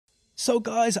So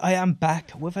guys, I am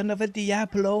back with another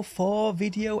Diablo 4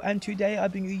 video, and today I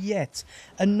bring you yet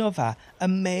another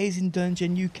amazing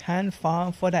dungeon you can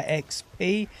farm for that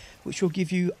XP, which will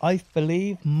give you, I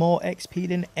believe, more XP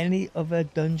than any other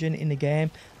dungeon in the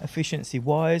game, efficiency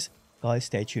wise. Guys,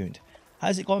 stay tuned.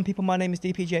 How's it going, people? My name is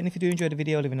DPJ, and if you do enjoy the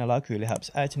video, leaving a like really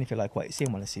helps out, and if you like what you see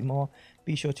and want to see more,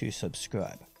 be sure to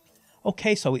subscribe.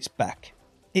 Okay, so it's back.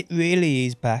 It really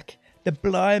is back. The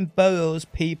Blind Burrows,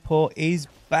 people, is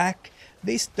back.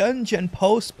 This dungeon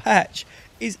post patch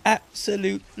is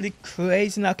absolutely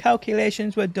crazy. Now,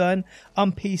 calculations were done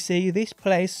on PC. This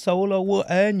place solo will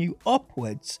earn you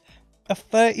upwards of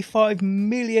 35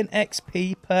 million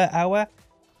XP per hour.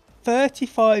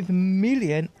 35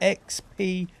 million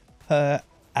XP per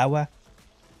hour.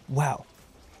 Wow.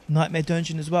 Nightmare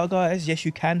dungeon as well, guys. Yes,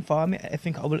 you can farm it. I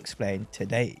think I will explain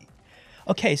today.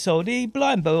 Okay, so the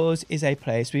Blind Burrows is a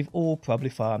place we've all probably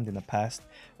farmed in the past.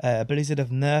 Blizzard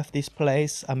have nerfed this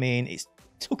place. I mean, it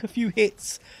took a few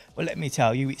hits, but let me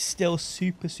tell you, it's still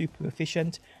super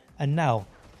efficient. And now,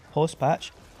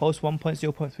 post-patch, post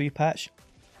 1.0.3 patch,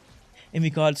 in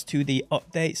regards to the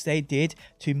updates they did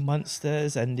to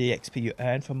monsters and the XP you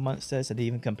earn from monsters and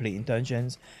even completing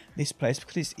dungeons, this place,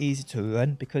 because it's easy to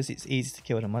run, because it's easy to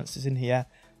kill the monsters in here,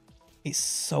 it's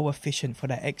so efficient for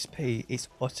that XP. It's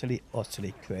utterly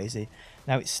crazy.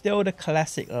 Now, it's still the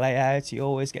classic layout. You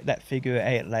always get that figure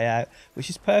 8 layout, which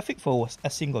is perfect for a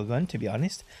single run, to be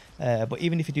honest. But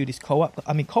even if you do this co-op,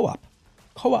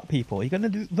 people, you're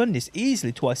going to run this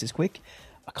easily twice as quick.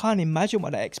 I can't imagine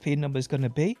what that XP number is going to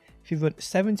be if you run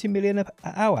 70 million an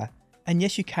hour. And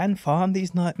yes, you can farm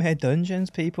these nightmare dungeons,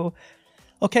 people.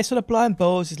 Okay, so the Blind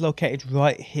Burrows is located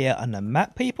right here on the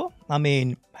map, people. I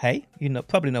mean, hey, you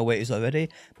probably know where it is already.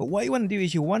 But what you want to do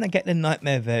is you want to get the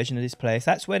nightmare version of this place.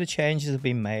 That's where the changes have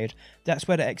been made. That's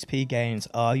where the XP gains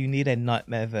are. You need a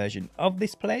nightmare version of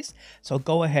this place. So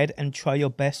go ahead and try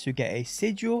your best to get a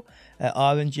sigil.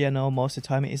 RNG, I know most of the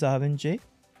time it is RNG.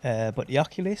 But the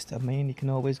Oculist, I mean, you can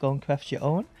always go and craft your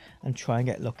own and try and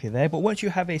get lucky there. But once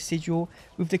you have a sigil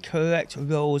with the correct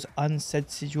rolls on said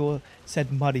sigil,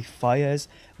 said modifiers,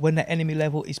 when the enemy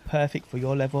level is perfect for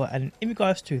your level, and in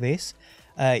regards to this,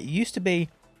 it used to be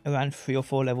around 3 or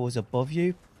 4 levels above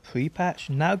you pre-patch.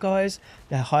 Now, guys,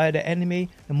 the higher the enemy,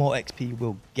 the more XP you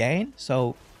will gain.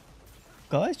 So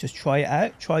guys, just try it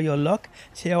out, try your luck,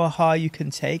 see how high you can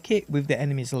take it with the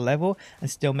enemy's level and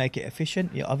still make it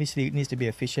efficient. Yeah, obviously it needs to be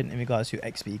efficient in regards to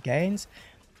XP gains,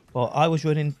 but I was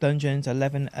running dungeons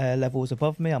 11 levels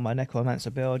above me on my necromancer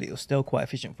build. It was still quite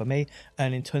efficient for me,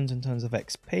 earning tons and tons of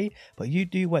XP. But you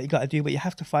do what you got to do, but you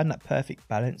have to find that perfect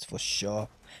balance for sure,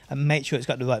 and make sure it's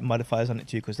got the right modifiers on it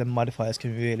too, because then modifiers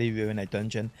can really ruin a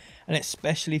dungeon, and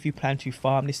especially if you plan to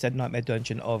farm this said nightmare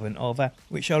dungeon over and over,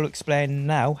 which I'll explain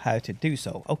now how to do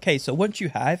so. Okay, so once you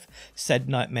have said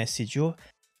nightmare sigil,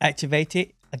 activate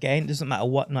it. Again, it doesn't matter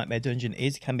what nightmare dungeon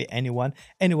is, it can be any one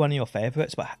of your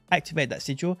favorites, but activate that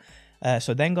sigil.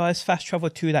 So then, guys, fast travel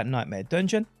to that nightmare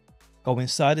dungeon, go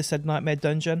inside the said nightmare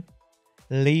dungeon,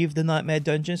 leave the nightmare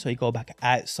dungeon, so you go back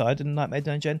outside of the nightmare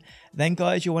dungeon. Then,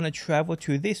 guys, you want to travel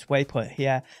to this waypoint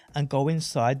here and go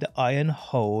inside the Iron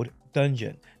Hold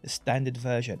dungeon, the standard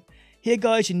version. Here,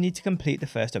 guys, you need to complete the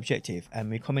first objective, and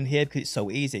we come in here because it's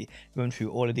so easy. Run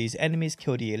through all of these enemies,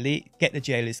 kill the elite, get the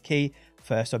jailer's key.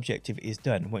 First objective is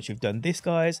done. Once you've done this,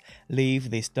 guys,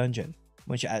 leave this dungeon.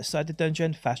 Once you're outside the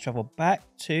dungeon, fast travel back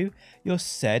to your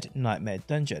said nightmare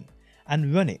dungeon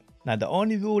and run it. Now, the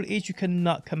only rule is you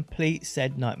cannot complete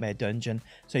said nightmare dungeon.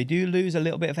 So you do lose a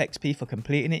little bit of XP for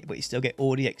completing it, but you still get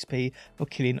all the XP for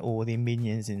killing all the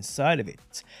minions inside of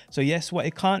it. So yes, what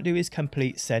you can't do is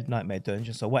complete said nightmare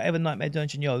dungeon. So whatever nightmare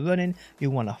dungeon you're running, you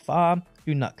want to farm,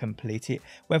 do not complete it.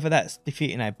 Whether that's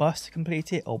defeating a boss to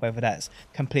complete it, or whether that's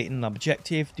completing an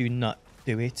objective, do not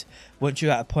do it. Once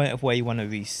you're at a point of where you want to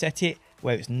reset it,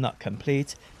 where it's not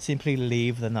complete, simply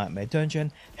leave the nightmare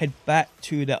dungeon, head back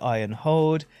to the Iron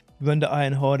Hold, run the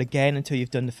Iron Hold again until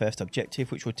you've done the first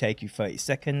objective, which will take you 30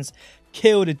 seconds.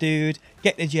 Kill the dude,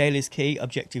 get the jailer's key,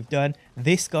 objective done.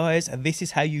 This, guys, this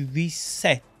is how you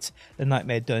reset the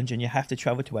nightmare dungeon. You have to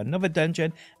travel to another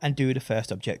dungeon and do the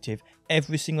first objective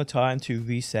every single time to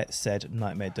reset said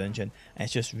nightmare dungeon. And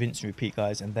it's just rinse and repeat,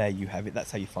 guys, and there you have it.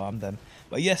 That's how you farm them.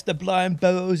 But yes, the Blind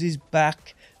Burrows is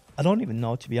back. I don't even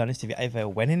know, to be honest, if it ever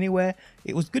went anywhere.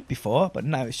 It was good before, but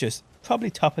now it's just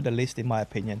probably top of the list in my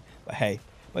opinion. But hey,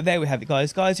 but there we have it,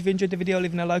 guys. If you enjoyed the video,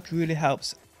 leaving a like really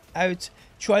helps out.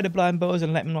 Try the Blind Burrows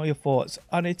and let me know your thoughts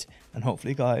on it. And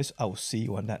hopefully, guys, I will see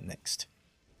you on that next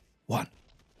one.